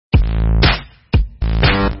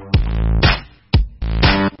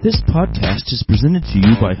This podcast is presented to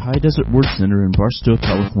you by High Desert Word Center in Barstow,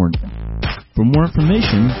 California. For more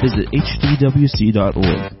information, visit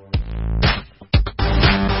hdwc.org.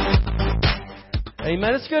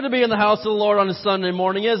 Amen. It's good to be in the house of the Lord on a Sunday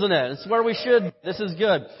morning, isn't it? It's where we should. This is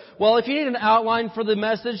good. Well, if you need an outline for the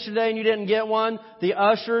message today and you didn't get one, the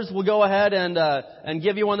ushers will go ahead and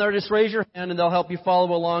give you one there. Just raise your hand and they'll help you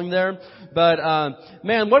follow along there. But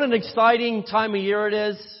man, what an exciting time of year it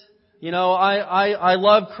is. You know, I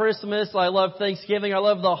love Christmas. I love Thanksgiving. I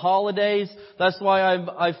love the holidays. That's why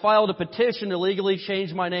I filed a petition to legally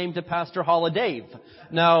change my name to Pastor Holiday.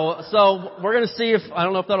 Now, so we're going to see if, I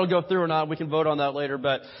don't know if that'll go through or not. We can vote on that later.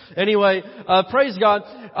 But anyway, praise God.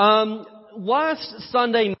 Last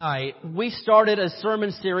Sunday night, we started a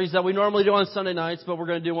sermon series that we normally do on Sunday nights, but we're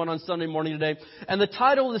going to do one on Sunday morning today. And the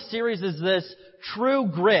title of the series is this, True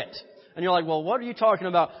Grit. And you're like, well, what are you talking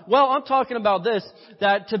about? Well, I'm talking about this,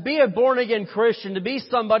 that to be a born-again Christian, to be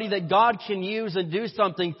somebody that God can use and do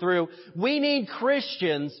something through, we need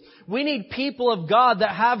Christians, we need people of God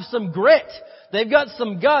that have some grit. They've got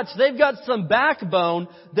some guts, they've got some backbone.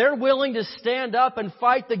 They're willing to stand up and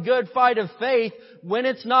fight the good fight of faith when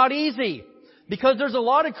it's not easy. Because there's a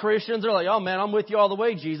lot of Christians, they're like, oh man, I'm with you all the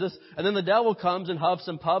way, Jesus. And then the devil comes and huffs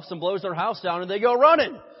and puffs and blows their house down and they go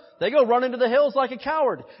running. They go run into the hills like a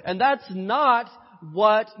coward. And that's not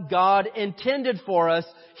what God intended for us.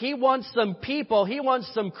 He wants some people, He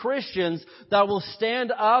wants some Christians that will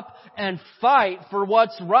stand up and fight for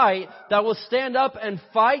what's right, that will stand up and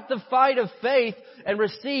fight the fight of faith and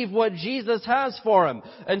receive what Jesus has for them.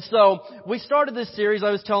 And so, we started this series,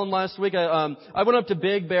 I was telling last week, I went up to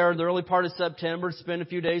Big Bear in the early part of September, spent a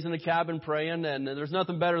few days in the cabin praying, and there's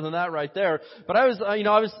nothing better than that right there. But I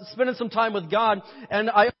was spending some time with God,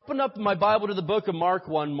 and I opened up my Bible to the book of Mark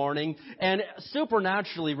one morning, and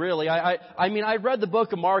supernaturally, really, I read the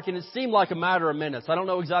book of Mark, and it seemed like a matter of minutes. I don't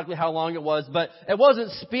know exactly how long it was, but it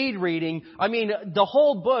wasn't speed reading. I mean, the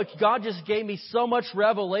whole book, God just gave me so much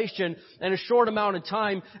revelation in a short amount of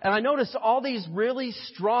time, and I noticed all these really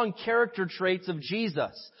strong character traits of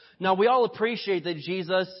Jesus. Now, we all appreciate that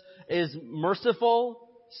Jesus is merciful,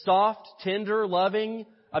 soft, tender, loving.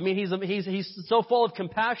 I mean, he's so full of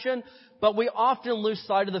compassion, but we often lose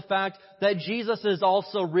sight of the fact that Jesus is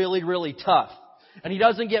also really, really tough. And He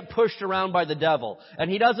doesn't get pushed around by the devil.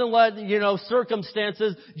 And He doesn't let,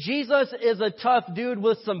 circumstances. Jesus is a tough dude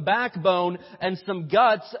with some backbone and some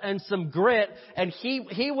guts and some grit. And he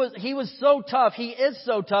was so tough. He is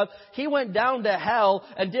so tough. He went down to hell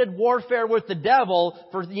and did warfare with the devil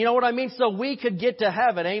for, you know what I mean? So we could get to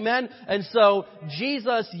heaven. Amen? And so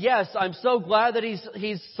Jesus, yes, I'm so glad that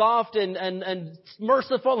He's soft and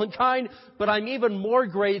merciful and kind. But I'm even more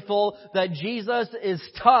grateful that Jesus is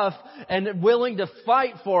tough and willing to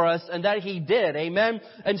fight for us, and that He did. Amen?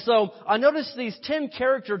 And so I noticed these 10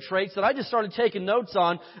 character traits that I just started taking notes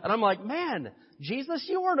on, and I'm like, man, Jesus,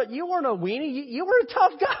 you weren't a weenie. You were a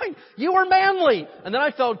tough guy. You were manly. And then I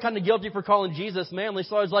felt kind of guilty for calling Jesus manly,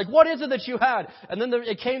 so I was like, what is it that you had? And then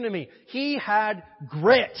it came to me. He had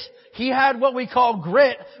grit. He had what we call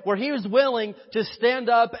grit, where He was willing to stand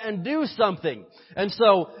up and do something. And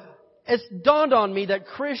so it's dawned on me that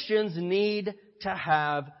Christians need to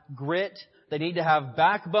have grit. They need to have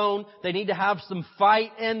backbone. They need to have some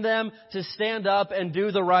fight in them to stand up and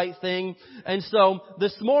do the right thing. And so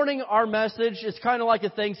this morning our message is kind of like a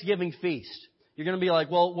Thanksgiving feast. You're going to be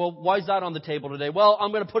like, well, why is that on the table today? Well,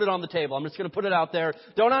 I'm going to put it on the table. I'm just going to put it out there.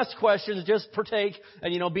 Don't ask questions. Just partake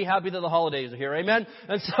and, be happy that the holidays are here. Amen?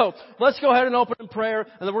 And so let's go ahead and open in prayer.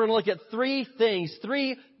 And then we're going to look at 3 things,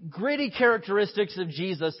 3 gritty characteristics of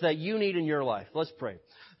Jesus that you need in your life. Let's pray.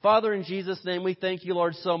 Father, in Jesus' name, we thank You,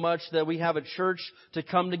 Lord, so much that we have a church to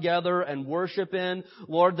come together and worship in.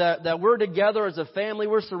 Lord, that we're together as a family.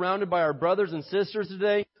 We're surrounded by our brothers and sisters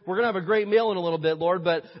today. We're going to have a great meal in a little bit, Lord,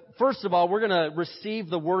 but first of all, we're going to receive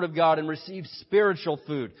the Word of God and receive spiritual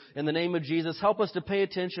food. In the name of Jesus, help us to pay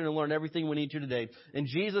attention and learn everything we need to today. In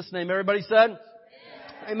Jesus' name, everybody said?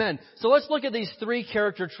 Amen. So let's look at these 3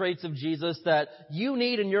 character traits of Jesus that you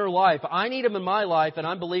need in your life. I need them in my life, and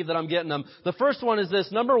I believe that I'm getting them. The first one is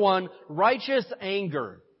this. Number 1, righteous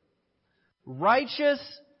anger. Righteous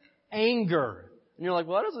anger. And you're like,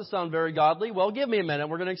 well, that doesn't sound very godly. Well, give me a minute.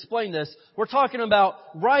 We're going to explain this. We're talking about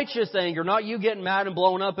righteous anger, not you getting mad and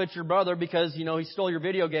blowing up at your brother because, he stole your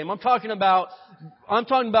video game. I'm talking about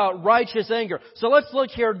righteous anger. So let's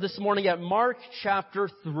look here this morning at Mark chapter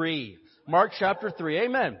 3. Mark chapter 3.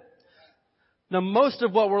 Amen. Now, most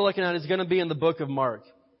of what we're looking at is going to be in the book of Mark.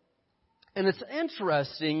 And it's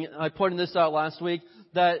interesting, I pointed this out last week,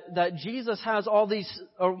 that Jesus has all these,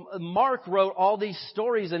 Mark wrote all these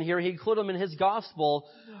stories in here. He included them in his gospel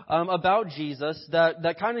about Jesus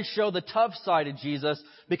that kind of show the tough side of Jesus,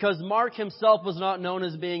 because Mark himself was not known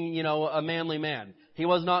as being, a manly man. He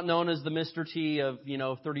was not known as the Mr. T of,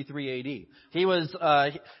 33 AD. He was,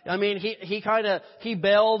 he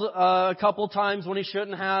bailed a couple times when he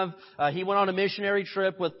shouldn't have. He went on a missionary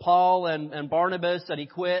trip with Paul and Barnabas, and he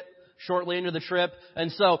quit shortly into the trip.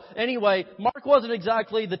 And so, anyway, Mark wasn't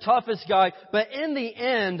exactly the toughest guy, but in the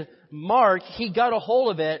end, Mark, he got a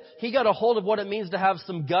hold of it. He got a hold of what it means to have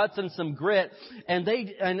some guts and some grit, and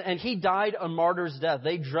he died a martyr's death.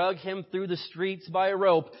 They drug him through the streets by a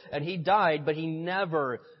rope, and he died, but he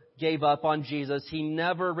never gave up on Jesus. He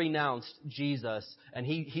never renounced Jesus, and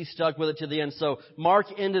he stuck with it to the end. So Mark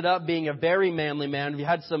ended up being a very manly man. He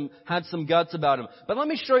had some guts about him. But let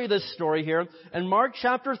me show you this story here. In Mark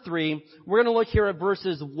chapter 3, we're going to look here at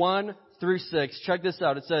verses 1 through 6. Check this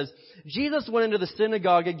out. It says, Jesus went into the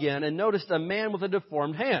synagogue again and noticed a man with a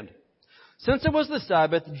deformed hand. Since it was the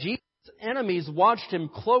Sabbath, Jesus' enemies watched him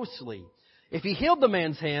closely. If he healed the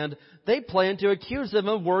man's hand, they planned to accuse him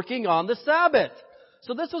of working on the Sabbath.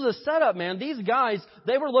 So this was a setup, man. These guys,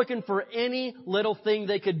 they were looking for any little thing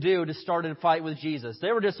they could do to start a fight with Jesus.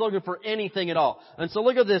 They were just looking for anything at all. And so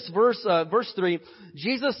look at this, verse 3.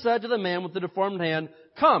 Jesus said to the man with the deformed hand,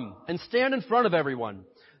 "Come and stand in front of everyone."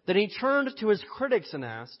 Then he turned to his critics and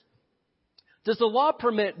asked, "Does the law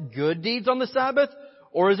permit good deeds on the Sabbath,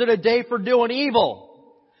 or is it a day for doing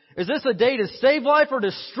evil? Is this a day to save life or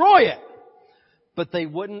destroy it?" But they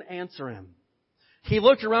wouldn't answer him. He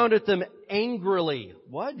looked around at them angrily.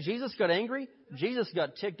 What? Jesus got angry? Jesus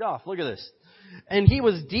got ticked off. Look at this. And he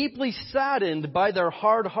was deeply saddened by their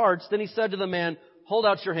hard hearts. Then he said to the man, "Hold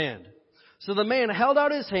out your hand." So the man held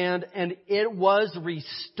out his hand, and it was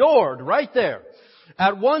restored right there.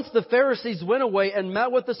 At once the Pharisees went away and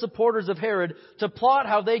met with the supporters of Herod to plot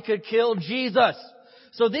how they could kill Jesus.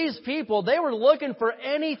 So these people, they were looking for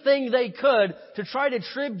anything they could to try to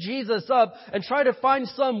trip Jesus up and try to find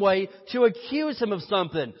some way to accuse him of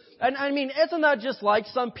something. And I mean, isn't that just like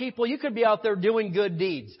some people? You could be out there doing good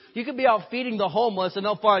deeds. You could be out feeding the homeless, and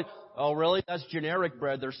they'll find, "Oh, really? That's generic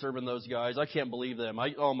bread they're serving those guys. I can't believe them.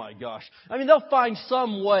 Oh my gosh." I mean, they'll find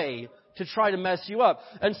some way to try to mess you up.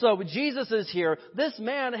 And so Jesus is here. This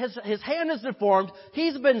man, his hand is deformed.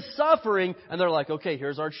 He's been suffering. And they're like, okay,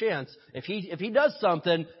 here's our chance. If he does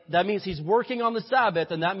something, that means he's working on the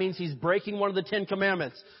Sabbath, and that means he's breaking one of the 10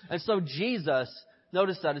 Commandments. And so Jesus,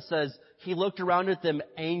 notice that it says, he looked around at them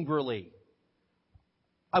angrily.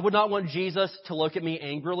 I would not want Jesus to look at me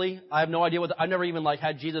angrily. I have no idea I've never even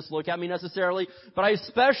had Jesus look at me necessarily. But I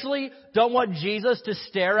especially don't want Jesus to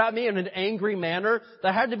stare at me in an angry manner.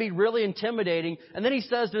 That had to be really intimidating. And then he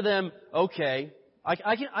says to them, okay,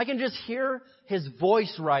 I can just hear his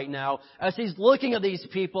voice right now as he's looking at these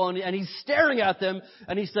people and he's staring at them,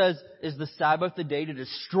 and he says, "Is the Sabbath the day to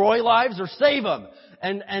destroy lives or save them?"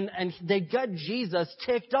 And they got Jesus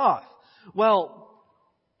ticked off. Well,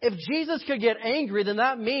 if Jesus could get angry, then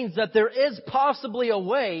that means that there is possibly a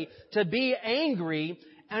way to be angry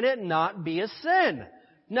and it not be a sin.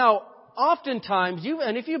 Now, oftentimes,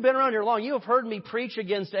 and if you've been around here long, you have heard me preach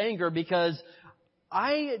against anger, because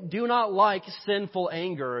I do not like sinful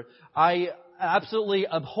anger. I absolutely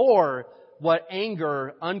abhor what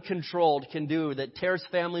anger, uncontrolled, can do that tears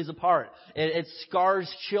families apart. It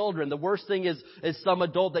scars children. The worst thing is some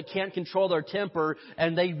adult that can't control their temper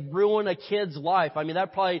and they ruin a kid's life. I mean,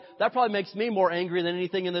 that probably makes me more angry than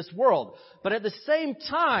anything in this world. But at the same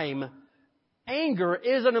time, anger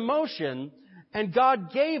is an emotion, and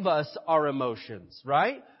God gave us our emotions,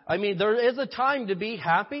 right? I mean, there is a time to be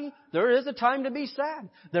happy. There is a time to be sad.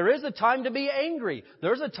 There is a time to be angry.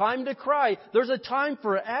 There's a time to cry. There's a time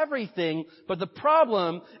for everything. But the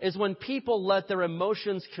problem is when people let their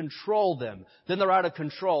emotions control them. Then they're out of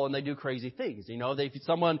control and they do crazy things. If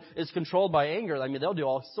someone is controlled by anger, I mean, they'll do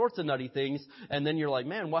all sorts of nutty things. And then you're like,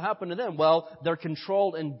 man, what happened to them? Well, they're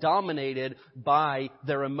controlled and dominated by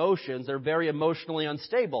their emotions. They're very emotionally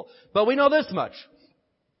unstable. But we know this much.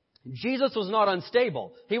 Jesus was not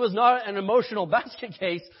unstable. He was not an emotional basket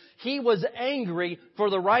case. He was angry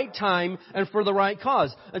for the right time and for the right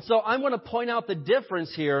cause. And so I'm going to point out the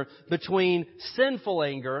difference here between sinful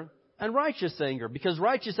anger and righteous anger, because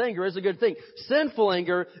righteous anger is a good thing. Sinful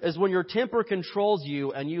anger is when your temper controls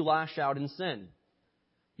you and you lash out in sin.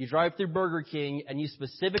 You drive through Burger King and you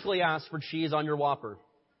specifically ask for cheese on your Whopper.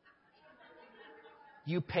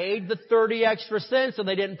 You paid the 30 extra cents and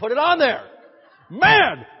they didn't put it on there.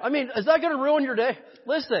 Man, I mean, is that going to ruin your day?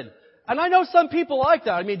 Listen, And I know some people like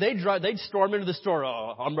that. I mean, they'd storm into the store.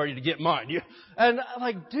 Oh, I'm ready to get mine. And I'm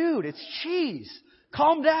like, dude, it's cheese.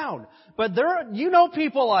 Calm down. But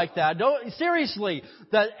people like that. Seriously,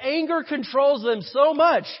 that anger controls them so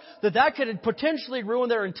much that could potentially ruin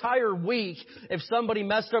their entire week if somebody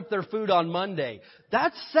messed up their food on Monday.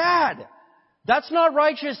 That's sad. That's not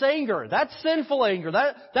righteous anger. That's sinful anger.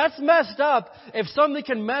 That's messed up if something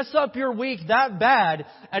can mess up your week that bad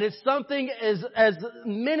and it's something as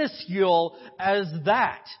minuscule as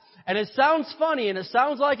that. And it sounds funny and it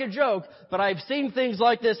sounds like a joke, but I've seen things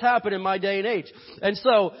like this happen in my day and age. And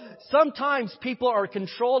so sometimes people are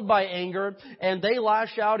controlled by anger and they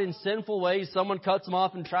lash out in sinful ways. Someone cuts them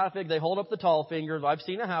off in traffic. They hold up the tall finger. I've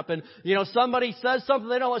seen it happen. Somebody says something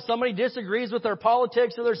they don't like. Somebody disagrees with their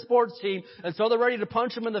politics or their sports team. And so they're ready to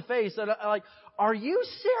punch them in the face. And I'm like, are you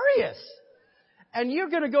serious? And you're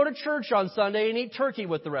going to go to church on Sunday and eat turkey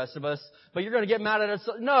with the rest of us, but you're going to get mad at us.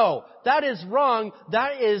 No, that is wrong.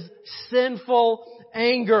 That is sinful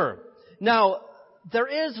anger. Now, there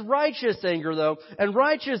is righteous anger, though, and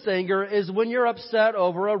righteous anger is when you're upset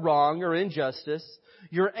over a wrong or injustice.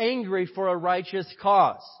 You're angry for a righteous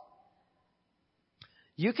cause.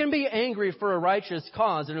 You can be angry for a righteous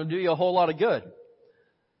cause and it'll do you a whole lot of good.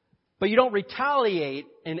 But you don't retaliate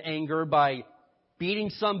in anger by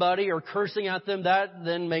beating somebody or cursing at them. That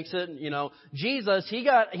then makes it, Jesus, he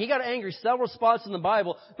got angry several spots in the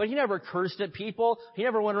Bible, but he never cursed at people. He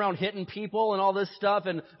never went around hitting people and all this stuff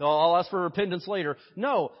and, I'll ask for repentance later.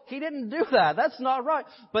 No, he didn't do that. That's not right.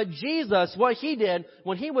 But Jesus, what he did,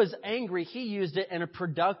 when he was angry, he used it in a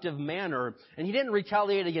productive manner, and he didn't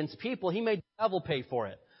retaliate against people. He made the devil pay for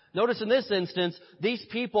it. Notice in this instance, these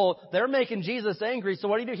people, they're making Jesus angry. So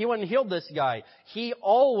what did he do? He went and healed this guy. He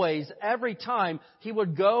always, every time, he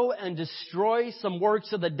would go and destroy some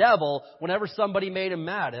works of the devil whenever somebody made him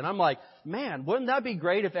mad. And I'm like, man, wouldn't that be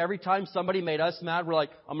great if every time somebody made us mad, we're like,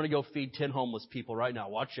 I'm going to go feed 10 homeless people right now.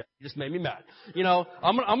 Watch it. You just made me mad.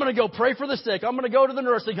 I'm going to go pray for the sick. I'm going to go to the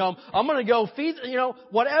nursing home. I'm going to go feed,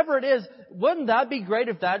 whatever it is. Wouldn't that be great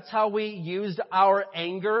if that's how we used our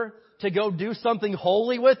anger to go do something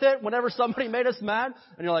holy with it whenever somebody made us mad?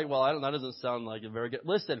 And you're like, well, that doesn't sound like a very good.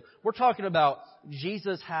 Listen, we're talking about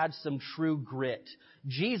Jesus had some true grit.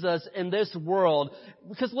 Jesus in this world,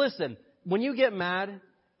 because listen, when you get mad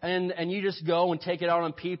and you just go and take it out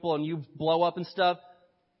on people and you blow up and stuff,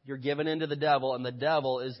 you're giving in to the devil, and the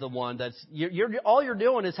devil is the one that's, all you're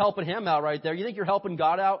doing is helping him out right there. You think you're helping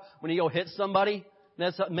God out when you go hit somebody?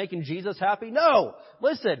 That's making Jesus happy? No!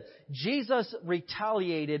 Listen, Jesus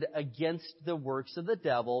retaliated against the works of the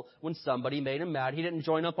devil when somebody made him mad. He didn't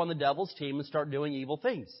join up on the devil's team and start doing evil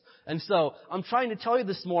things. And so, I'm trying to tell you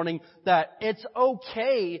this morning that it's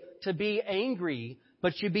okay to be angry,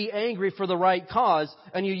 but you be angry for the right cause,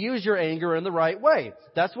 and you use your anger in the right way.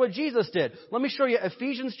 That's what Jesus did. Let me show you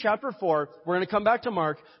Ephesians chapter 4. We're going to come back to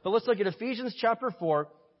Mark, but let's look at Ephesians chapter 4,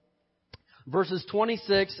 verses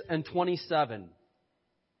 26 and 27.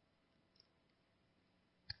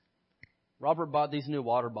 Robert bought these new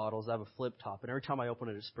water bottles. I have a flip top, and every time I open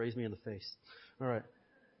it, it sprays me in the face. All right.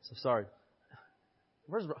 So sorry.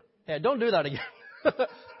 Hey, don't do that again.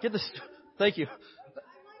 Get this. Thank you.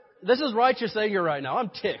 This is righteous anger right now. I'm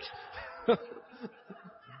ticked.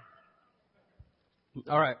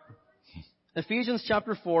 All right. Ephesians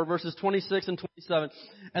chapter 4, verses 26 and 27.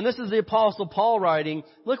 And this is the Apostle Paul writing.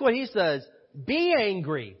 Look what he says. Be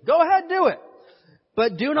angry. Go ahead, do it.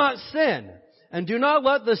 But do not sin. And do not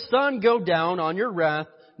let the sun go down on your wrath,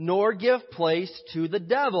 nor give place to the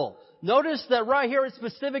devil. Notice that right here it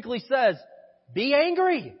specifically says, be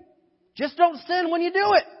angry. Just don't sin when you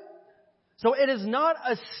do it. So it is not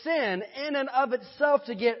a sin in and of itself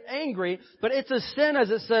to get angry, but it's a sin, as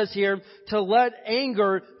it says here, to let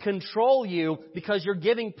anger control you because you're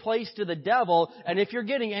giving place to the devil. And if you're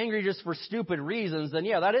getting angry just for stupid reasons, then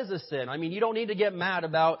yeah, that is a sin. I mean, you don't need to get mad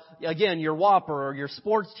about, again, your Whopper or your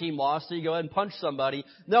sports team lost, so you go ahead and punch somebody.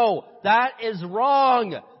 No, that is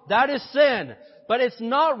wrong. That is sin. But it's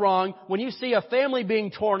not wrong when you see a family being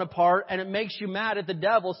torn apart and it makes you mad at the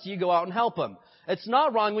devil, so you go out and help them. It's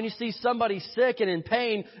not wrong when you see somebody sick and in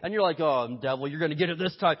pain and you're like, oh, devil, you're going to get it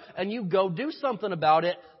this time. And you go do something about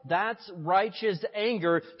it. That's righteous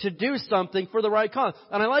anger, to do something for the right cause.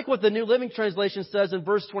 And I like what the New Living Translation says in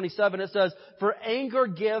verse 27. It says, for anger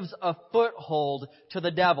gives a foothold to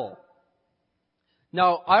the devil.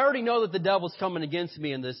 Now, I already know that the devil's coming against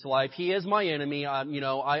me in this life. He is my enemy. I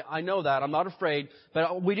know that. I'm not afraid.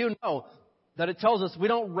 But we do know that it tells us we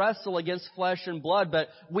don't wrestle against flesh and blood, but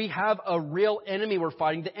we have a real enemy we're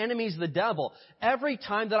fighting. The enemy's the devil. Every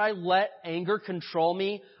time that I let anger control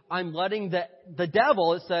me, I'm letting the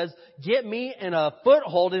devil, it says, get me in a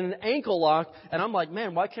foothold, in an ankle lock. And I'm like,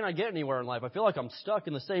 man, why can't I get anywhere in life? I feel like I'm stuck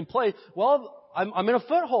in the same place. Well, I'm in a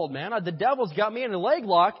foothold, man. The devil's got me in a leg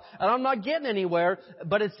lock, and I'm not getting anywhere.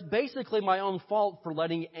 But it's basically my own fault for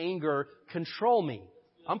letting anger control me.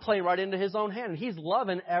 I'm playing right into his own hand, and he's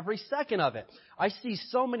loving every second of it. I see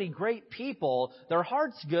so many great people. Their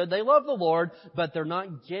heart's good. They love the Lord, but they're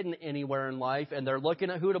not getting anywhere in life, and they're looking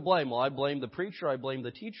at who to blame. Well, I blame the preacher. I blame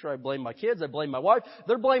the teacher. I blame my kids. I blame my wife.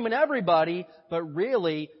 They're blaming everybody, but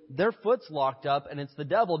really, their foot's locked up, and it's the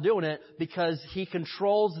devil doing it because he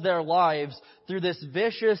controls their lives through this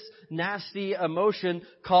vicious, nasty emotion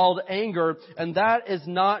called anger, and that is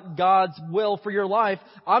not God's will for your life.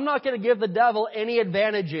 I'm not going to give the devil any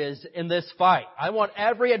advantages in this fight. I want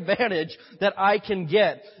every advantage that I can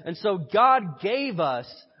get. And so God gave us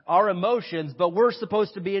our emotions, but we're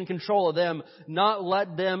supposed to be in control of them, not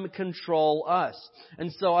let them control us.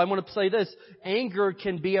 And so I want to say this, anger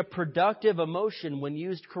can be a productive emotion when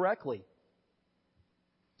used correctly.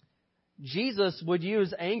 Jesus would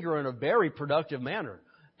use anger in a very productive manner.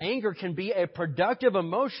 Anger can be a productive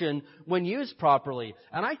emotion when used properly.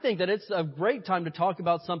 And I think that it's a great time to talk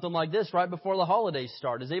about something like this right before the holidays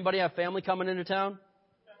start. Does anybody have family coming into town?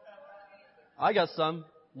 I got some.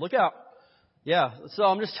 Look out. Yeah, so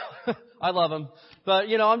I'm just, I love them. But,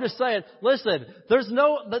 I'm just saying, listen,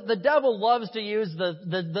 the devil loves to use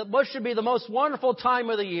what should be the most wonderful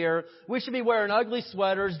time of the year. We should be wearing ugly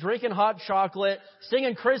sweaters, drinking hot chocolate,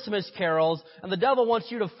 singing Christmas carols, and the devil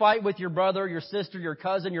wants you to fight with your brother, your sister, your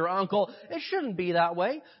cousin, your uncle. It shouldn't be that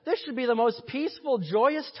way. This should be the most peaceful,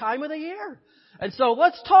 joyous time of the year. And so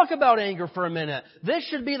let's talk about anger for a minute. This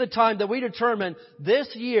should be the time that we determine this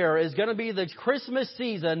year is going to be the Christmas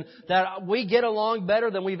season that we get along better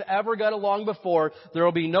than we've ever got along before. There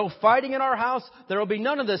will be no fighting in our house. There will be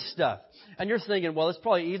none of this stuff. And you're thinking, well, it's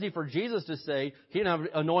probably easy for Jesus to say he didn't have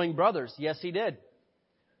annoying brothers. Yes, he did.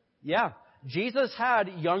 Yeah. Jesus had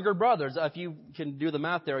younger brothers. If you can do the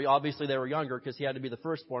math there, obviously they were younger because he had to be the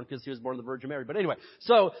firstborn because he was born of the Virgin Mary. But anyway,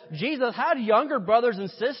 so Jesus had younger brothers and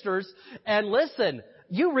sisters. And listen,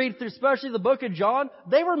 you read through especially the book of John,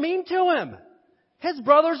 they were mean to him. His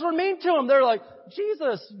brothers were mean to him. They're like,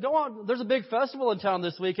 Jesus, go on. There's a big festival in town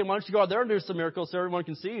this weekend. Why don't you go out there and do some miracles so everyone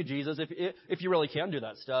can see you, Jesus, if you really can do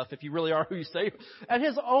that stuff, if you really are who you say. And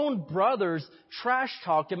his own brothers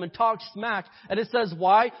trash-talked him and talked smack. And it says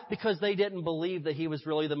why? Because they didn't believe that he was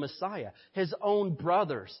really the Messiah. His own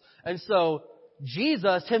brothers. And so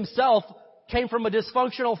Jesus himself came from a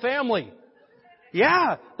dysfunctional family.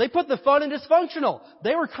 Yeah, they put the fun in dysfunctional.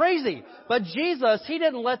 They were crazy. But Jesus, he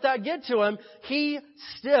didn't let that get to him. He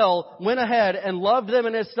still went ahead and loved them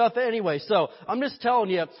and his stuff anyway. So I'm just telling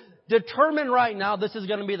you, determine right now this is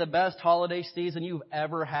going to be the best holiday season you've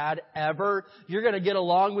ever had, ever. You're going to get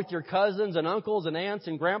along with your cousins and uncles and aunts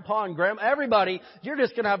and grandpa and grandma, everybody. You're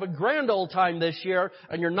just going to have a grand old time this year,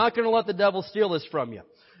 and you're not going to let the devil steal this from you.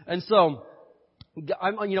 And so,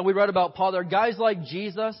 we read about Paul. There are guys like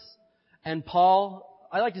Jesus and Paul.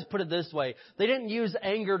 I like to put it this way. They didn't use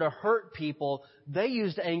anger to hurt people. They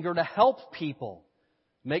used anger to help people.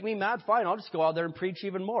 Make me mad? Fine. I'll just go out there and preach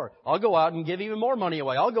even more. I'll go out and give even more money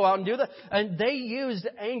away. I'll go out and do that. And they used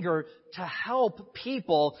anger to help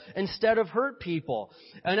people instead of hurt people.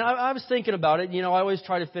 And I was thinking about it. I always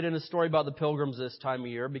try to fit in a story about the Pilgrims this time of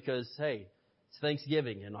year because, hey, it's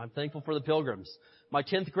Thanksgiving and I'm thankful for the Pilgrims. My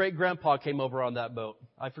 10th great grandpa came over on that boat.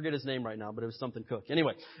 I forget his name right now, but it was something Cook.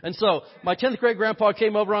 Anyway, and so my 10th great grandpa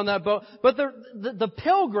came over on that boat. But the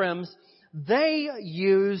Pilgrims, they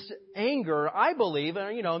used anger, I believe,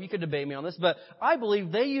 and you could debate me on this, but I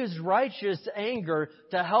believe they used righteous anger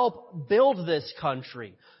to help build this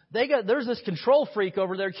country. There's this control freak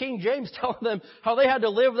over there, King James, telling them how they had to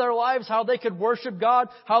live their lives, how they could worship God,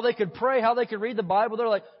 how they could pray, how they could read the Bible. They're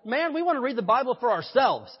like, man, we want to read the Bible for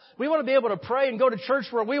ourselves. We want to be able to pray and go to church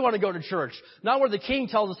where we want to go to church, not where the king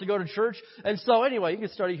tells us to go to church. And so anyway, you can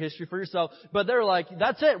study history for yourself, but they're like,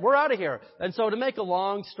 that's it, we're out of here. And so to make a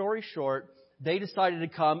long story short, they decided to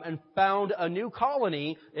come and found a new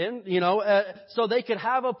colony so they could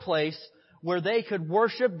have a place where they could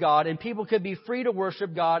worship God and people could be free to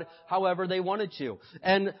worship God however they wanted to.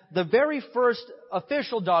 And the very first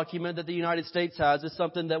official document that the United States has is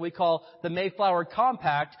something that we call the Mayflower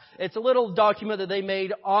Compact. It's a little document that they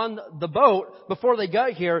made on the boat before they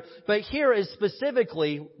got here. But here is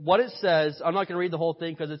specifically what it says. I'm not going to read the whole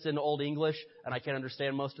thing because it's in Old English and I can't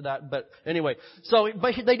understand most of that. But anyway,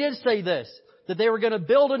 but they did say this, that they were going to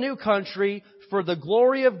build a new country for the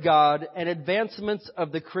glory of God and advancements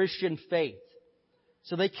of the Christian faith.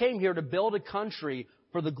 So they came here to build a country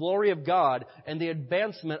for the glory of God and the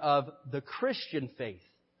advancement of the Christian faith.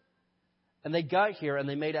 And they got here and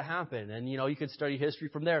they made it happen. And, you could study history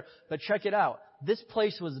from there. But check it out. This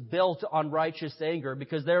place was built on righteous anger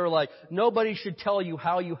because they were like, nobody should tell you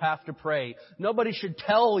how you have to pray. Nobody should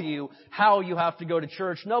tell you how you have to go to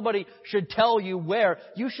church. Nobody should tell you where.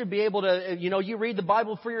 You should be able to, you read the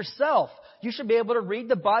Bible for yourself. You should be able to read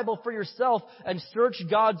the Bible for yourself and search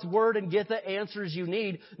God's Word and get the answers you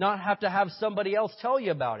need, not have to have somebody else tell you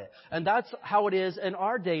about it. And that's how it is in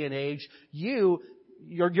our day and age.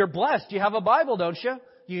 You're blessed. You have a Bible, don't you?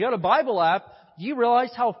 You got a Bible app. Do you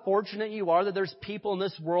realize how fortunate you are that there's people in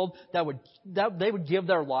this world that they would give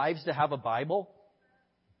their lives to have a Bible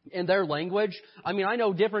in their language? I mean, I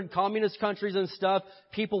know different communist countries and stuff,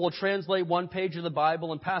 people will translate one page of the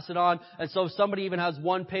Bible and pass it on. And so if somebody even has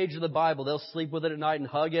one page of the Bible, they'll sleep with it at night and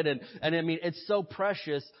hug it. And I mean, it's so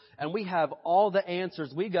precious. And we have all the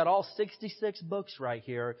answers. We've got all 66 books right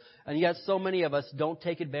here. And yet so many of us don't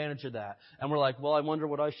take advantage of that. And we're like, well, I wonder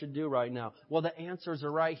what I should do right now. Well, the answers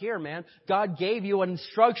are right here, man. God gave you an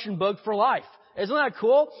instruction book for life. Isn't that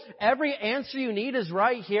cool? Every answer you need is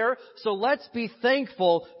right here. So let's be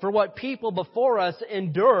thankful for what people before us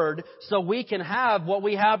endured so we can have what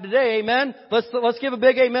we have today. Amen? Let's give a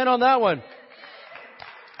big amen on that one.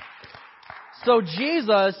 So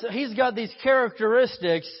Jesus, He's got these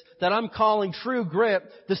characteristics that I'm calling true grit.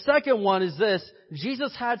 The second one is this.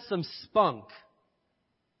 Jesus had some spunk.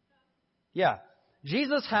 Yeah.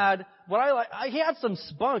 Jesus had he had some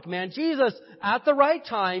spunk, man. Jesus, at the right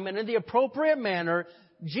time and in the appropriate manner,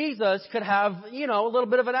 Jesus could have, a little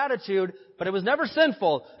bit of an attitude, but it was never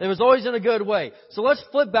sinful. It was always in a good way. So let's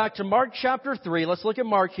flip back to Mark chapter 3. Let's look at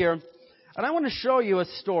Mark here. And I want to show you a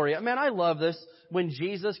story. Man, I love this when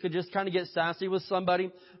Jesus could just kind of get sassy with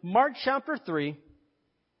somebody. Mark chapter 3.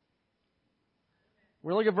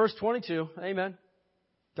 We're looking at verse 22. Amen.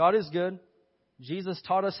 God is good. Jesus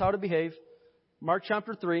taught us how to behave. Mark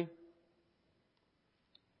chapter 3.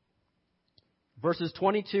 Verses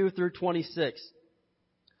 22 through 26.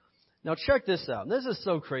 Now check this out. This is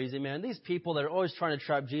so crazy, man. These people that are always trying to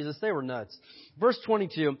trap Jesus, they were nuts. Verse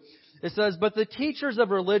 22, it says, "But the teachers of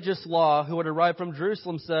religious law who had arrived from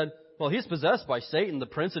Jerusalem said, 'Well, he's possessed by Satan, the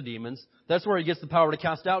prince of demons. That's where he gets the power to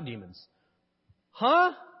cast out demons.'"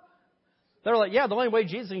 Huh? They're like, yeah, the only way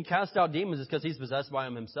Jesus can cast out demons is because he's possessed by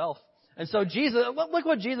him himself. And so Jesus, look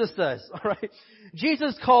what Jesus says, all right?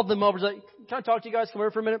 Jesus called them over. He's like, "Can I talk to you guys? Come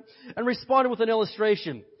over for a minute." And responded with an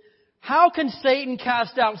illustration. "How can Satan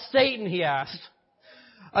cast out Satan?" he asked.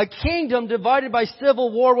 "A kingdom divided by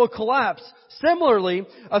civil war will collapse. Similarly,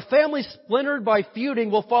 a family splintered by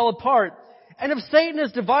feuding will fall apart. And if Satan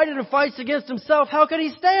is divided and fights against himself, how can he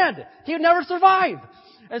stand? He would never survive."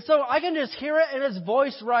 And so I can just hear it in his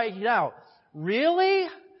voice right now. Really?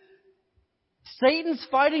 Satan's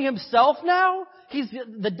fighting himself now?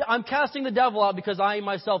 I'm casting the devil out because I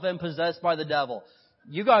myself am possessed by the devil.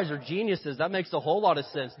 You guys are geniuses. That makes a whole lot of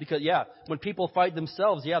sense because, when people fight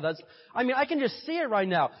themselves, I can just see it right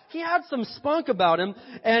now. He had some spunk about him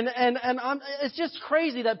and it's just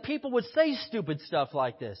crazy that people would say stupid stuff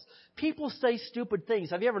like this. People say stupid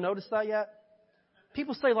things. Have you ever noticed that yet?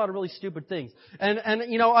 People say a lot of really stupid things. And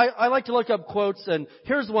I like to look up quotes, and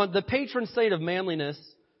here's one. The patron saint of manliness,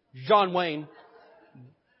 John Wayne,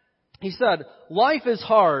 he said, "Life is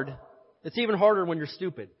hard. It's even harder when you're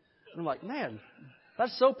stupid." And I'm like, man,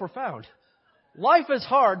 that's so profound. Life is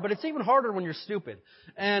hard, but it's even harder when you're stupid.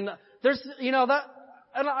 And there's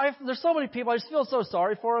so many people, I just feel so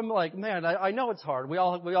sorry for them. Like, man, I know it's hard. We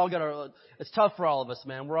all got it's tough for all of us,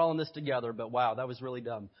 man. We're all in this together, but wow, that was really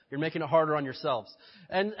dumb. You're making it harder on yourselves.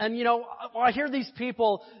 And I hear these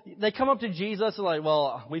people, they come up to Jesus and like,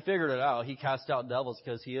 "Well, we figured it out. He cast out devils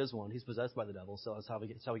because he is one. He's possessed by the devil, so that's how he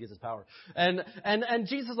gets his power." And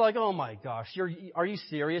Jesus is like, "Oh my gosh, are you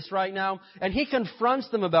serious right now?" And he confronts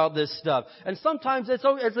them about this stuff. And sometimes it's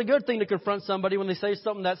a good thing to confront somebody when they say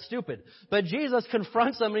something that's stupid. But Jesus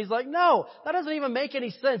confronts them and he's like, "No, that doesn't even make any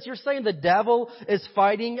sense. You're saying the devil is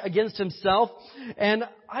fighting against himself." And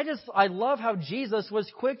I love how Jesus was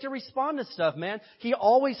quick to respond to stuff, man. He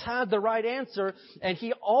always had the right answer, and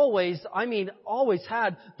he always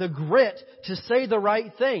had the grit to say the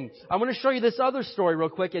right thing. I'm going to show you this other story real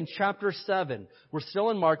quick in chapter 7. We're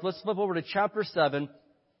still in Mark. Let's flip over to chapter 7,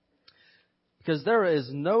 because there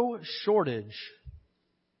is no shortage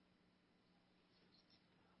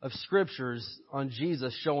of scriptures on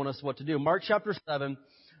Jesus showing us what to do. Mark chapter 7,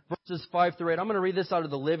 verses 5 through 8. I'm going to read this out of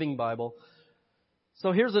the Living Bible.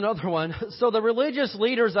 So here's another one. "So the religious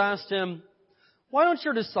leaders asked him, 'Why don't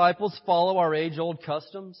your disciples follow our age-old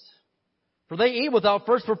customs? For they eat without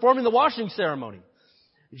first performing the washing ceremony.'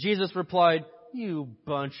 Jesus replied, 'You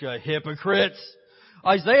bunch of hypocrites.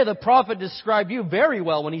 Isaiah the prophet described you very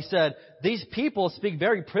well when he said, these people speak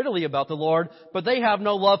very prettily about the Lord, but they have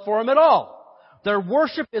no love for Him at all. Their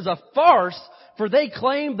worship is a farce, for they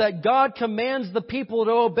claim that God commands the people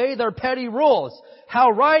to obey their petty rules. How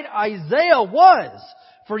right Isaiah was!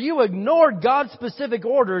 For you ignored God's specific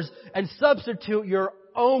orders and substitute your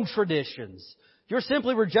own traditions. You're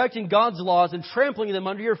simply rejecting God's laws and trampling them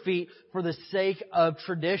under your feet for the sake of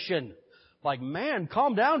tradition. Like, man,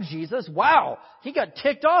 calm down, Jesus. Wow. He got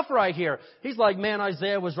ticked off right here. He's like, man,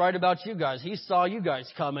 Isaiah was right about you guys. He saw you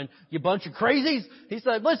guys coming. You bunch of crazies. He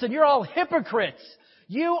said, listen, you're all hypocrites.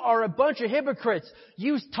 You are a bunch of hypocrites.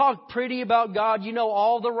 You talk pretty about God. You know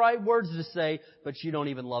all the right words to say, but you don't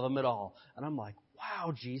even love Him at all. And I'm like,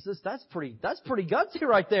 wow, Jesus, that's pretty gutsy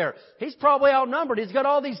right there. He's probably outnumbered. He's got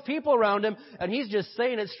all these people around him, and he's just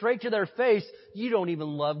saying it straight to their face. You don't even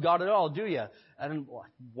love God at all, do you? And I'm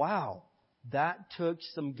like, wow. That took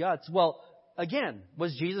some guts. Well, again,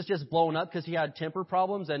 was Jesus just blown up because He had temper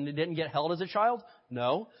problems and didn't get held as a child?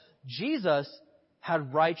 No. Jesus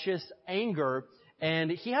had righteous anger, and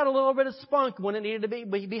He had a little bit of spunk when it needed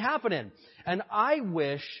to be happening. And I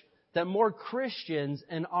wish that more Christians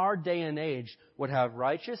in our day and age would have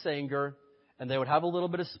righteous anger, and they would have a little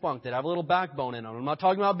bit of spunk. They'd have a little backbone in them. I'm not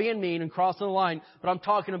talking about being mean and crossing the line, but I'm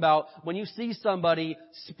talking about when you see somebody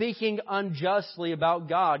speaking unjustly about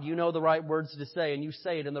God, you know the right words to say, and you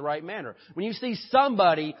say it in the right manner. When you see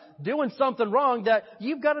somebody doing something wrong, that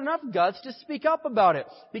you've got enough guts to speak up about it.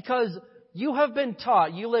 Because you have been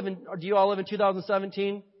taught. Do you all live in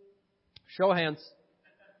 2017? Show of hands.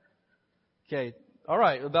 Okay. All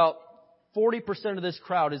right. About 40% of this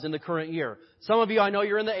crowd is in the current year. Some of you, I know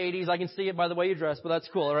you're in the 80s. I can see it by the way you dress, but that's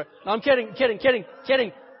cool. All right. No, I'm kidding.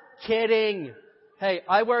 Hey,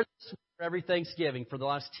 I wear this sweater every Thanksgiving for the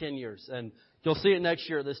last 10 years, and you'll see it next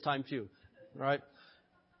year this time too. All right.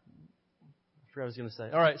 I forgot what I was going to say.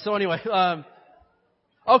 All right. So anyway,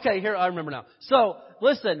 okay, here, I remember now. So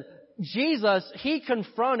listen, Jesus, He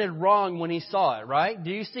confronted wrong when He saw it, right?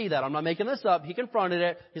 Do you see that? I'm not making this up. He confronted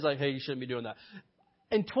it. He's like, hey, you shouldn't be doing that.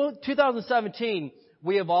 In 2017,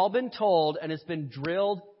 we have all been told, and it's been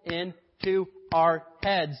drilled into our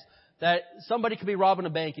heads, that somebody could be robbing a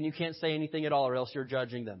bank and you can't say anything at all or else you're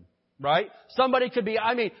judging them. Right? Somebody could be,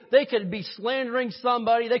 they could be slandering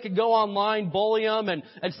somebody. They could go online, bully them,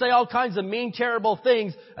 and say all kinds of mean, terrible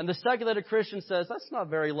things. And the second that a Christian says, that's not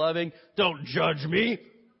very loving, don't judge me.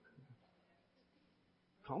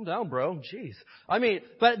 Calm down, bro. Jeez.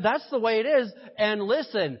 But that's the way it is. And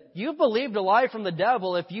listen, you've believed a lie from the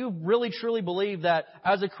devil if you really truly believe that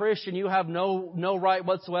as a Christian you have no right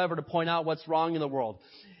whatsoever to point out what's wrong in the world.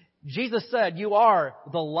 Jesus said, you are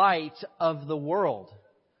the light of the world.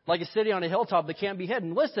 Like a city on a hilltop that can't be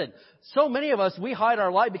hidden. Listen, so many of us, we hide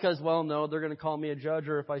our light because, well, no, they're going to call me a judge,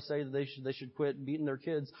 or if I say that they should quit beating their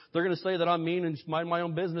kids. They're going to say that I'm mean and mind my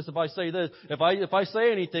own business if I say this. If I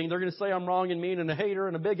say anything, they're going to say I'm wrong and mean and a hater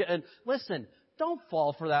and a bigot. And listen, don't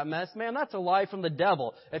fall for that mess, man. That's a lie from the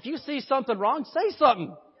devil. If you see something wrong, say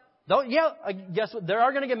something. Guess what? They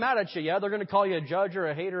are going to get mad at you. Yeah, they're going to call you a judge or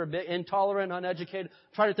a hater, a bit intolerant, uneducated.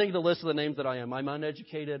 Try to think of the list of the names that I am. I'm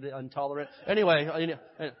uneducated, intolerant. Anyway,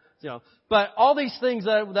 but all these things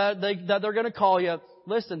that they're going to call you.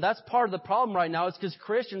 Listen, that's part of the problem right now. It's because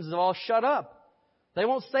Christians have all shut up. They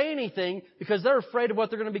won't say anything because they're afraid of what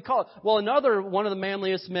they're going to be called. Well, another one of the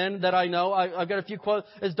manliest men that I know, I've got a few quotes,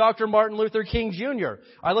 is Dr. Martin Luther King Jr.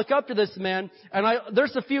 I look up to this man, and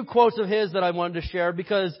there's a few quotes of his that I wanted to share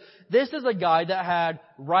because this is a guy that had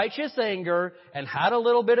righteous anger and had a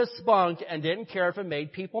little bit of spunk and didn't care if it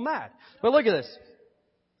made people mad. But look at this.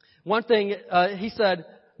 One thing, he said,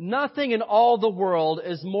 nothing in all the world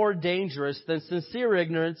is more dangerous than sincere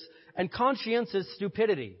ignorance and conscientious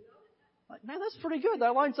stupidity. Man, that's pretty good.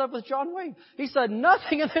 That lines up with John Wayne. He said,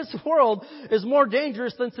 nothing in this world is more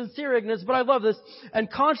dangerous than sincere ignorance, but I love this, and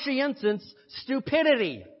conscientious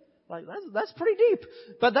stupidity. Like, that's pretty deep.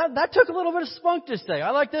 But that took a little bit of spunk to say.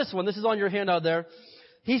 I like this one. This is on your handout there.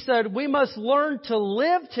 He said, we must learn to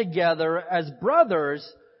live together as brothers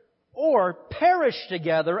or perish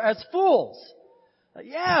together as fools.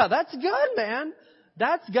 Yeah, that's good, man.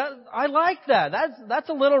 I like that. That's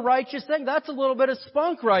a little righteous thing. That's a little bit of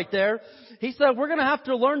spunk right there. He said, we're going to have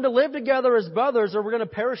to learn to live together as brothers or we're going to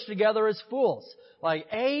perish together as fools. Like,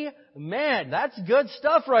 amen. That's good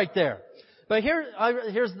stuff right there. But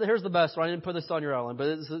here's the best one. I didn't put this on your outline,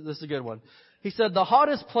 but this is a good one. He said, the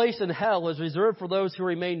hottest place in hell is reserved for those who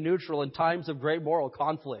remain neutral in times of great moral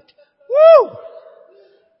conflict. Woo!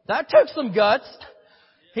 That took some guts.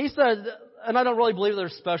 He said, and I don't really believe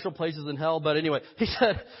there's special places in hell, but anyway, he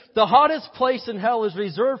said, the hottest place in hell is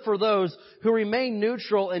reserved for those who remain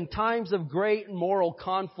neutral in times of great moral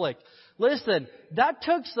conflict. Listen, that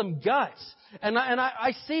took some guts. And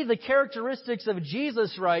I see the characteristics of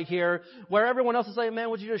Jesus right here, where everyone else is saying, man,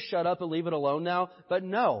 would you just shut up and leave it alone now? But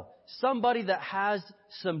no, somebody that has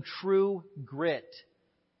some true grit.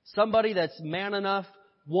 Somebody that's man enough,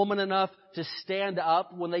 woman enough to stand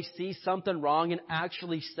up when they see something wrong and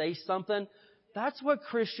actually say something. That's what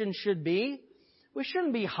Christians should be. We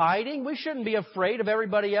shouldn't be hiding. We shouldn't be afraid of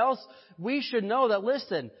everybody else. We should know that,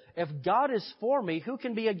 listen, if God is for me, who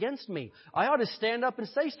can be against me? I ought to stand up and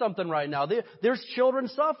say something right now. There's children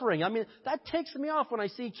suffering. I mean, that ticks me off when I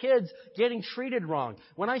see kids getting treated wrong.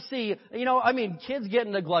 When I see, kids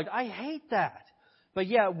getting neglected. I hate that. But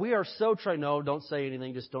yeah, we are so trying. No, don't say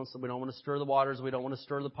anything. Just don't. We don't want to stir the waters. We don't want to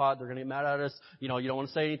stir the pot. They're going to get mad at us. You don't want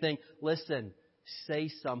to say anything. Listen, say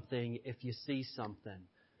something if you see something.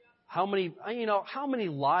 How many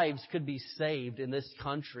lives could be saved in this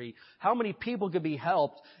country? How many people could be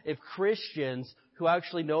helped if Christians who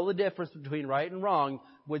actually know the difference between right and wrong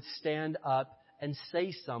would stand up and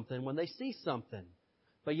say something when they see something?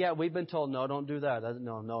 But yeah, we've been told, no, don't do that.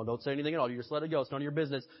 No, don't say anything at all. You just let it go. It's none of your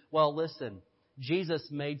business. Well, listen, Jesus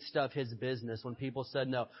made stuff His business when people said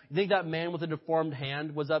no. You think that man with a deformed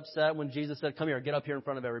hand was upset when Jesus said, come here, get up here in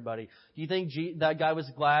front of everybody? Do you think that guy was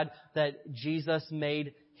glad that Jesus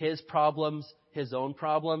made his problems his own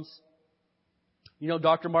problems?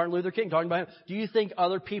 Dr. Martin Luther King talking about him. Do you think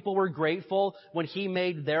other people were grateful when he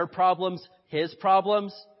made their problems his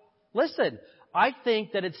problems? Listen, I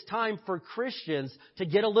think that it's time for Christians to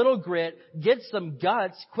get a little grit, get some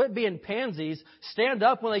guts, quit being pansies, stand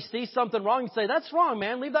up when they see something wrong and say, that's wrong,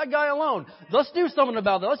 man. Leave that guy alone. Let's do something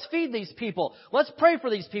about it. Let's feed these people. Let's pray for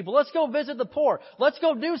these people. Let's go visit the poor. Let's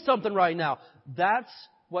go do something right now. That's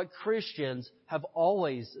what Christians have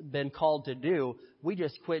always been called to do. We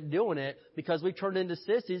just quit doing it because we turned into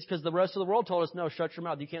sissies because the rest of the world told us, no, shut your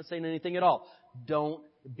mouth. You can't say anything at all. Don't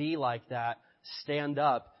be like that. Stand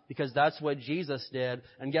up because that's what Jesus did.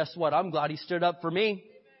 And guess what? I'm glad He stood up for me.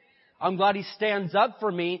 I'm glad He stands up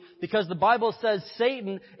for me because the Bible says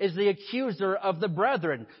Satan is the accuser of the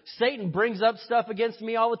brethren. Satan brings up stuff against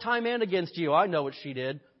me all the time and against you. I know what she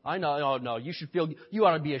did. I know. Oh, no. You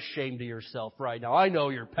ought to be ashamed of yourself right now. I know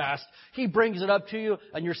your past. He brings it up to you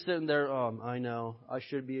and you're sitting there. I know. I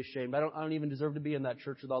should be ashamed. I don't even deserve to be in that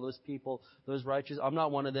church with all those people, those righteous. I'm not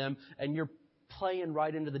one of them. And you're playing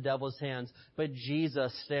right into the devil's hands. But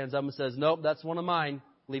Jesus stands up and says, nope, that's one of mine.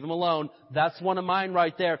 Leave him alone. That's one of mine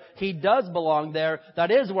right there. He does belong there. That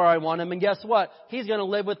is where I want him. And guess what? He's going to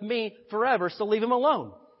live with me forever. So leave him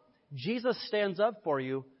alone. Jesus stands up for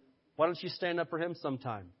you. Why don't you stand up for Him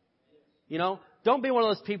sometime? Don't be one of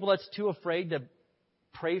those people that's too afraid to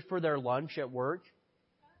pray for their lunch at work.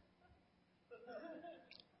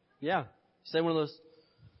 Yeah. Say one of those.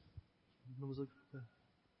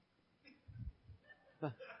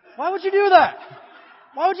 Why would you do that?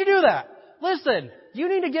 Why would you do that? Listen, you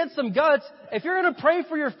need to get some guts. If you're going to pray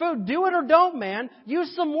for your food, do it or don't, man.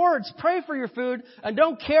 Use some words. Pray for your food and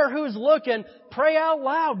don't care who's looking. Pray out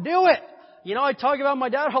loud. Do it. I talk about my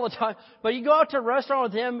dad all the time, but you go out to a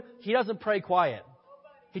restaurant with him, he doesn't pray quiet.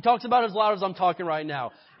 He talks about as loud as I'm talking right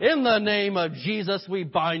now. In the name of Jesus, we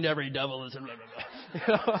bind every devil.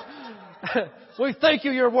 We thank you,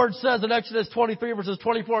 your word says in Exodus 23 verses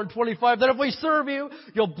 24 and 25, that if we serve you,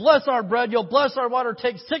 you'll bless our bread, you'll bless our water,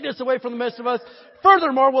 take sickness away from the midst of us.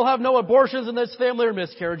 Furthermore, we'll have no abortions in this family or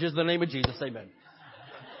miscarriages. In the name of Jesus, amen.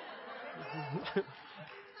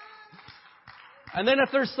 And then if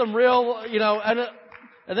there's some real, and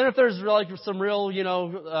then if there's like some real,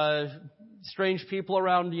 strange people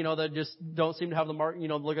around, that just don't seem to have the mark,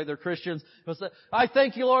 look like they're Christians. He'll say, I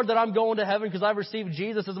thank you, Lord, that I'm going to heaven because I've received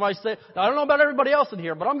Jesus as my Savior. I don't know about everybody else in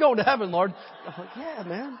here, but I'm going to heaven, Lord. I'm like, yeah,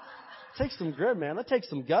 man. It takes some grit, man. That takes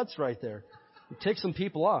some guts right there. It takes some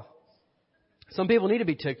people off. Some people need to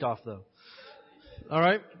be ticked off, though. All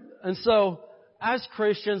right? And so, as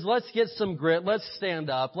Christians, let's get some grit. Let's stand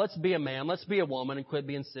up. Let's be a man. Let's be a woman and quit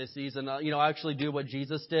being sissies and, actually do what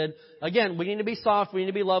Jesus did. Again, we need to be soft. We need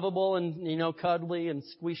to be lovable and, cuddly and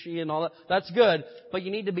squishy and all that. That's good. But you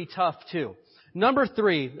need to be tough too. Number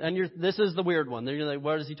 3, and this is the weird one. You're like,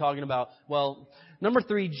 what is he talking about? Well, number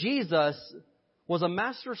 3, Jesus was a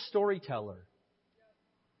master storyteller.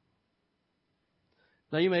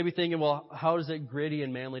 Now you may be thinking, well, how is it gritty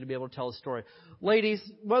and manly to be able to tell a story? Ladies,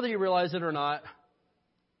 whether you realize it or not,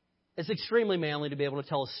 it's extremely manly to be able to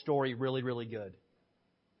tell a story really, really good.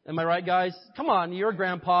 Am I right, guys? Come on, you're a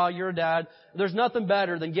grandpa, you're a dad. There's nothing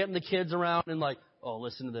better than getting the kids around and like, oh,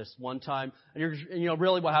 listen to this one time. And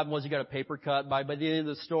really what happened was you got a paper cut. By the end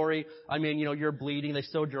of the story, you're bleeding. They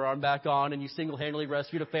sewed your arm back on and you single-handedly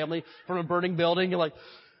rescued a family from a burning building. You're like,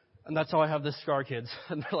 and that's how I have this scar, kids.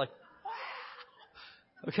 And they're like,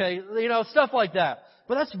 okay, stuff like that.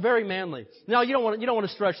 But that's very manly. Now, you don't want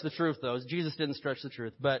to stretch the truth, though. Jesus didn't stretch the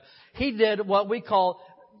truth. But He did what we call,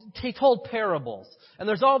 He told parables. And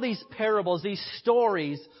there's all these parables, these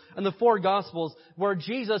stories in the four Gospels where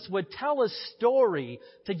Jesus would tell a story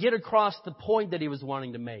to get across the point that He was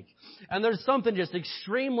wanting to make. And there's something just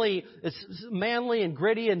extremely manly and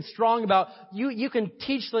gritty and strong about you can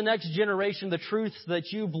teach the next generation the truths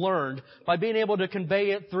that you've learned by being able to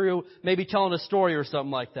convey it through maybe telling a story or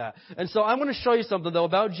something like that. And so I'm going to show you something, though,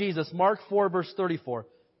 about Jesus. Mark 4, verse 34.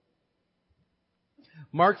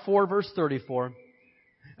 Mark 4, verse 34.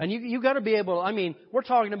 And you got to be able, we're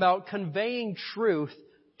talking about conveying truth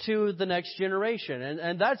to the next generation.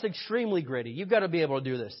 And that's extremely gritty. You've got to be able to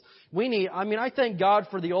do this. I thank God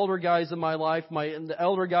for the older guys in my life, the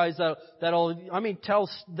elder guys that'll tell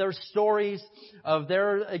their stories of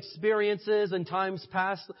their experiences in times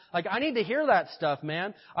past. Like, I need to hear that stuff,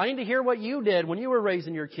 man. I need to hear what you did when you were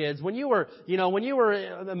raising your kids, when you were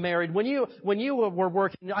married, when you were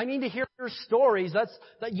working. I need to hear your stories.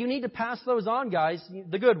 That you need to pass those on, guys.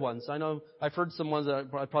 The good ones. I know I've heard some ones that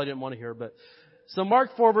I probably didn't want to hear, but. So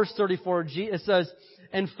Mark 4 verse 34, it says,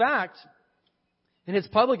 in fact, in His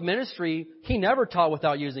public ministry, He never taught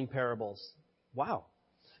without using parables. Wow.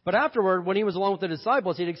 But afterward, when He was alone with the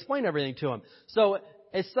disciples, He'd explain everything to them. So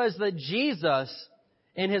it says that Jesus,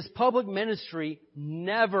 in His public ministry,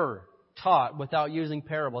 never taught without using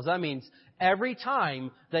parables. That means every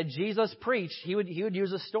time that Jesus preached, He would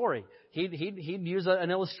use a story. He'd use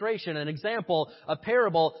an illustration, an example, a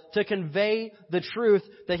parable to convey the truth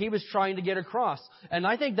that He was trying to get across. And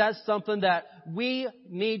I think that's something that we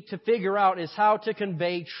need to figure out, is how to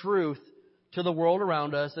convey truth to the world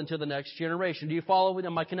around us and to the next generation. Do you follow?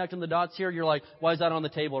 Am I connecting the dots here? You're like, why is that on the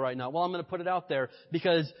table right now? Well, I'm going to put it out there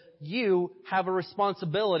because you have a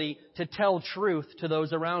responsibility to tell truth to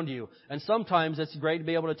those around you. And sometimes it's great to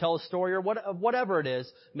be able to tell a story or whatever it is.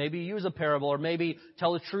 Maybe use a parable or maybe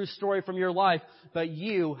tell a true story from your life. But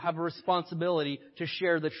you have a responsibility to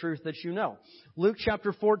share the truth that you know. Luke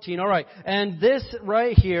chapter 14. All right. And this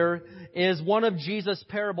right here is one of Jesus'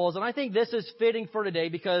 parables. And I think this is fitting for today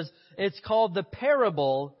because it's called the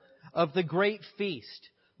parable of the great feast.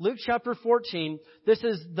 Luke chapter 14, this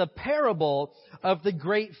is the parable of the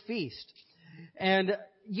great feast. And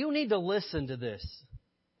you need to listen to this.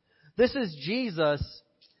 This is Jesus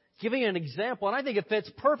giving an example. And I think it fits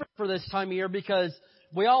perfect for this time of year because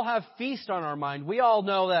we all have feast on our mind. We all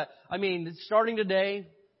know that, starting today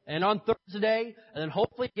and on Thursday, and then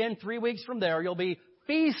hopefully again 3 weeks from there, you'll be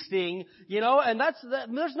feasting, and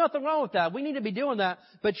there's nothing wrong with that. We need to be doing that.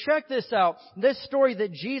 But check this out. This story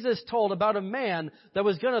that Jesus told about a man that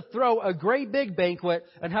was going to throw a great big banquet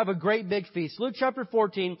and have a great big feast. Luke chapter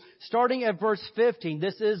 14, starting at verse 15.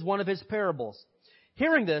 This is one of His parables.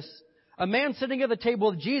 Hearing this, a man sitting at the table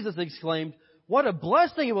with Jesus exclaimed, "What a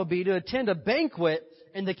blessing it will be to attend a banquet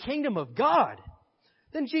in the kingdom of God."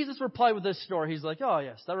 Then Jesus replied with this story. He's like, oh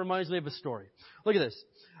yes, that reminds me of a story. Look at this.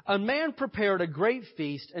 A man prepared a great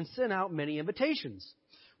feast and sent out many invitations.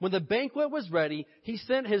 When the banquet was ready, he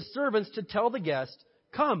sent his servants to tell the guests,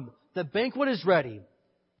 "Come, the banquet is ready."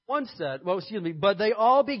 One said, but they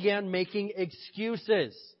all began making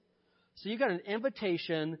excuses. So you got an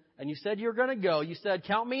invitation and you said you're going to go. You said,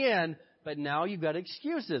 "Count me in," but now you've got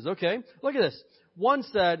excuses. Okay, look at this. One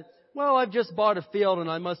said, "Well, I've just bought a field and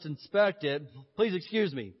I must inspect it. Please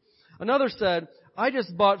excuse me." Another said, "I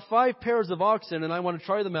just bought 5 pairs of oxen and I want to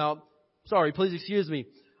try them out. Sorry, please excuse me."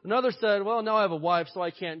 Another said, "Well, now I have a wife, so I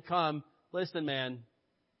can't come." Listen, man.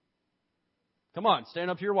 Come on, stand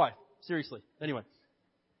up to your wife. Seriously. Anyway,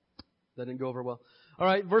 that didn't go over well. All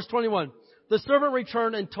right, verse 21. The servant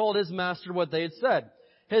returned and told his master what they had said.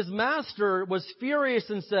 His master was furious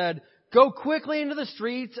and said, "Go quickly into the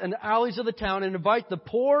streets and alleys of the town and invite the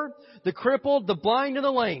poor, the crippled, the blind, and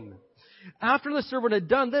the lame." After the servant had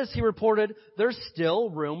done this, he reported, "There's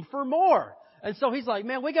still room for more." And so he's like,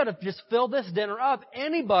 man, we got to just fill this dinner up.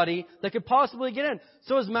 Anybody that could possibly get in.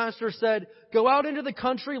 So his master said, "Go out into the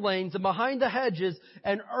country lanes and behind the hedges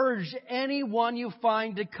and urge anyone you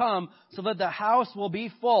find to come so that the house will be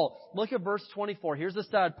full." Look at verse 24. Here's the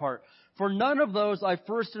sad part. "For none of those I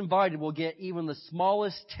first invited will get even the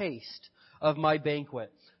smallest taste of my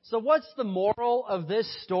banquet." So what's the moral of this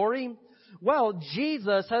story? Well,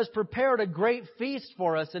 Jesus has prepared a great feast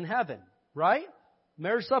for us in heaven, right?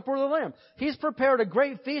 Marriage supper with the Lamb. He's prepared a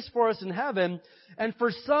great feast for us in heaven, and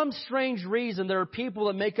for some strange reason, there are people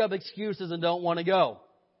that make up excuses and don't want to go.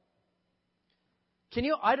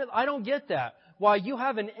 I don't get that. While you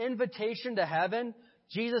have an invitation to heaven,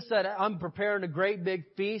 Jesus said, I'm preparing a great big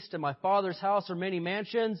feast. In my Father's house are many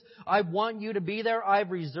mansions. I want you to be there.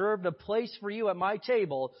 I've reserved a place for you at my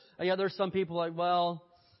table. And yet there's some people like, well,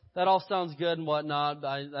 that all sounds good and whatnot,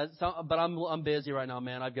 but I'm busy right now,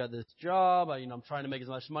 man. I've got this job. I'm trying to make as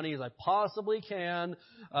much money as I possibly can.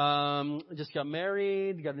 Just got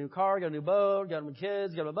married, got a new car, got a new boat, got my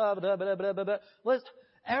kids, got blah, blah, blah, blah, blah, blah.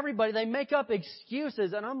 Everybody, they make up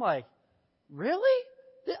excuses, and I'm like, really?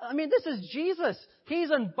 This is Jesus.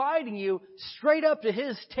 He's inviting you straight up to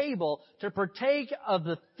His table to partake of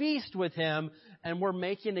the feast with Him, and we're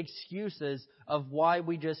making excuses of why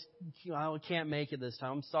we just can't make it this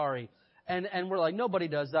time. I'm sorry. And we're like, nobody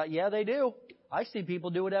does that. Yeah, they do. I see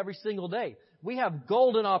people do it every single day. We have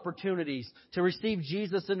golden opportunities to receive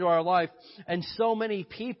Jesus into our life, and so many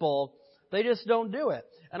people, they just don't do it.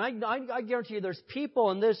 And I guarantee you there's people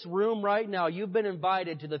in this room right now, you've been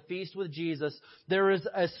invited to the feast with Jesus. There is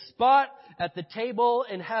a spot at the table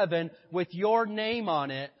in heaven with your name on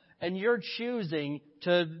it, and you're choosing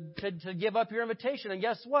to give up your invitation. And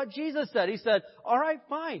guess what Jesus said? He said, all right,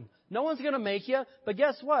 fine. No one's going to make you, but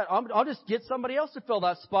guess what? I'll just get somebody else to fill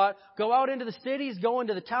that spot. Go out into the cities, go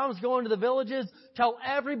into the towns, go into the villages. Tell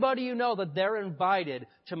everybody you know that they're invited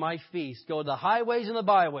to my feast. Go to the highways and the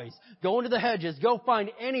byways. Go into the hedges. Go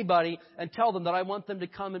find anybody and tell them that I want them to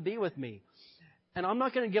come and be with me. And I'm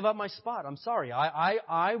not going to give up my spot. I'm sorry.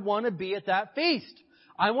 I want to be at that feast.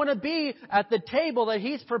 I want to be at the table that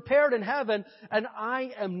He's prepared in heaven, and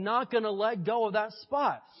I am not going to let go of that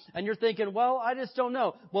spot. And you're thinking, well, I just don't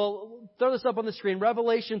know. Well, throw this up on the screen.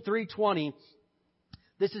 Revelation 3:20.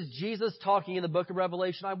 This is Jesus talking in the book of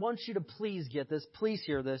Revelation. I want you to please get this. Please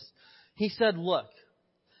hear this. He said, look,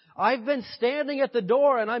 I've been standing at the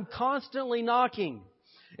door and I'm constantly knocking.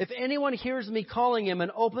 If anyone hears me calling him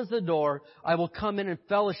and opens the door, I will come in and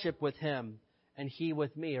fellowship with him and he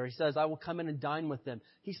with me. Or he says, I will come in and dine with them.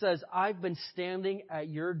 He says, I've been standing at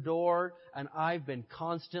your door and I've been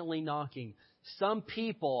constantly knocking. Some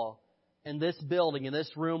people in this building, in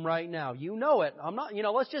this room right now, you know it. I'm not,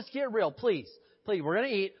 let's just get real, please. Please, we're going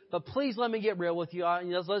to eat, but please let me get real with you.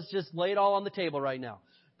 Let's just lay it all on the table right now.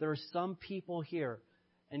 There are some people here,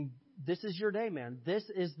 and this is your day, man. This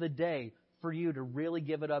is the day for you to really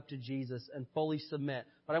give it up to Jesus and fully submit.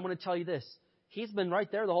 But I want to tell you this. He's been right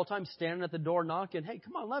there the whole time, standing at the door knocking. Hey,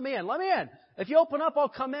 come on, let me in, let me in. If you open up, I'll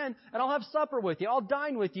come in and I'll have supper with you. I'll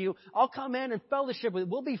dine with you. I'll come in and fellowship with you.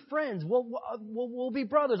 We'll be friends. We'll be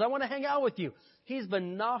brothers. I want to hang out with you. He's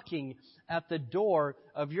been knocking at the door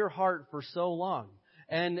of your heart for so long.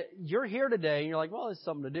 And you're here today and you're like, well, there's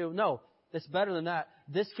something to do. No, it's better than that.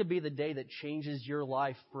 This could be the day that changes your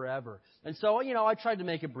life forever. And so, I tried to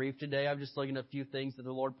make it brief today. I'm just looking at a few things that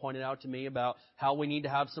the Lord pointed out to me about how we need to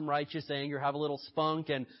have some righteous anger, have a little spunk,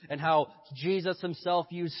 and how Jesus Himself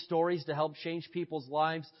used stories to help change people's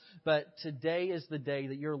lives. But today is the day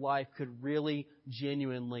that your life could really,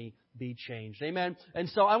 genuinely be changed. Amen? And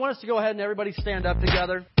so I want us to go ahead and everybody stand up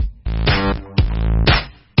together.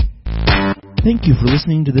 Thank you for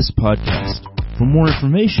listening to this podcast. For more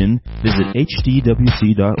information, visit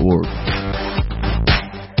hdwc.org.